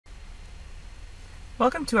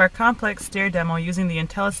Welcome to our Complex Stair demo using the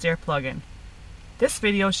IntelliSTAIR plugin. This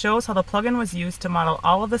video shows how the plugin was used to model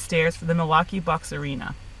all of the stairs for the Milwaukee Bucks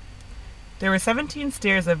arena. There were 17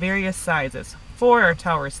 stairs of various sizes. 4 are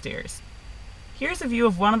tower stairs. Here's a view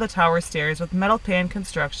of one of the tower stairs with metal pan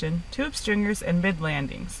construction, tube stringers, and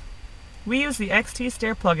mid-landings. We use the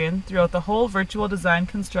xTStair plugin throughout the whole virtual design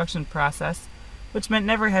construction process, which meant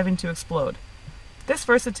never having to explode. This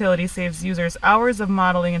versatility saves users hours of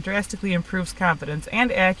modeling and drastically improves confidence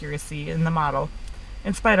and accuracy in the model,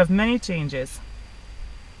 in spite of many changes.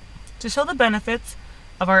 To show the benefits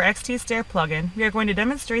of our xTStair plugin, we are going to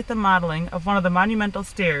demonstrate the modeling of one of the monumental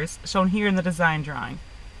stairs shown here in the design drawing.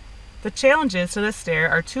 The challenges to this stair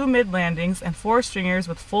are 2 mid-landings and 4 stringers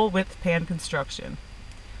with full-width pan construction.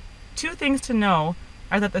 2 things to know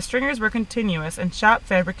are that the stringers were continuous and shop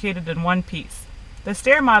fabricated in one piece. The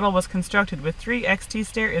stair model was constructed with 3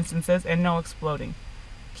 xTStair instances and no exploding.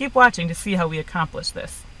 Keep watching to see how we accomplish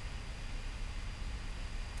this.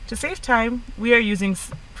 To save time, we are using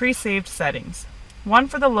pre-saved settings. 1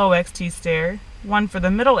 for the low xTStair, 1 for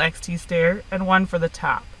the middle xTStair, and 1 for the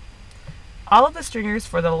top. All of the stringers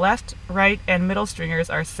for the left, right, and middle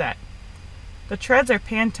stringers are set. The treads are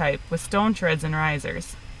pan type with stone treads and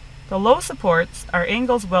risers. The low supports are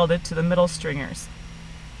angles welded to the middle stringers.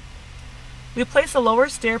 We place a lower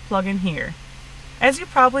stair plugin here. As you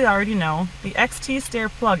probably already know, the xTStair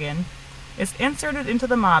plugin is inserted into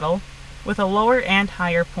the model with a lower and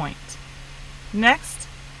higher point. Next,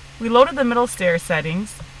 we loaded the middle stair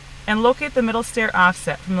settings and locate the middle stair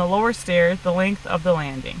offset from the lower stair the length of the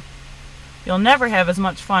landing. You'll never have as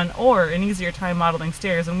much fun or an easier time modeling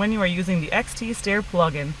stairs than when you are using the xTStair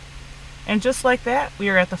plugin. And just like that, we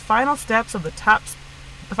are at the final steps of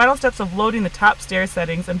loading the top stair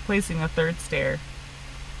settings and placing the 3rd stair.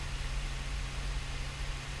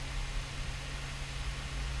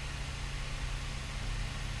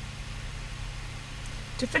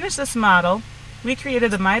 To finish this model, we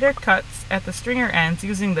created the miter cuts at the stringer ends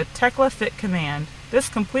using the Tekla fit command. This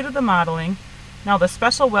completed the modeling. Now the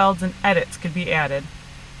special welds and edits could be added.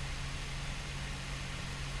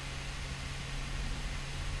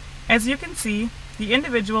 As you can see, the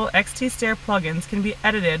individual xTStair plugins can be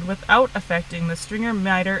edited without affecting the stringer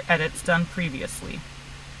miter edits done previously.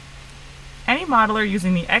 Any modeler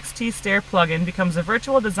using the xTStair plugin becomes a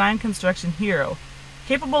virtual design construction hero,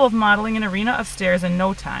 capable of modeling an arena of stairs in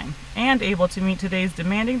no time, and able to meet today's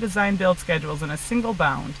demanding design build schedules in a single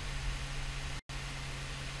bound.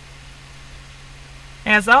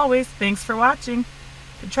 As always, thanks for watching.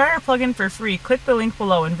 To try our plugin for free, click the link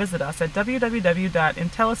below and visit us at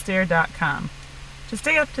www.IntelliSTAIR.com. To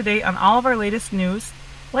stay up to date on all of our latest news,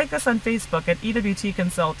 like us on Facebook at EWT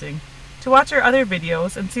Consulting. To watch our other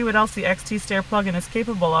videos and see what else the xTStair plugin is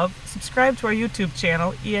capable of, subscribe to our YouTube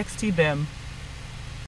channel, xTBIM.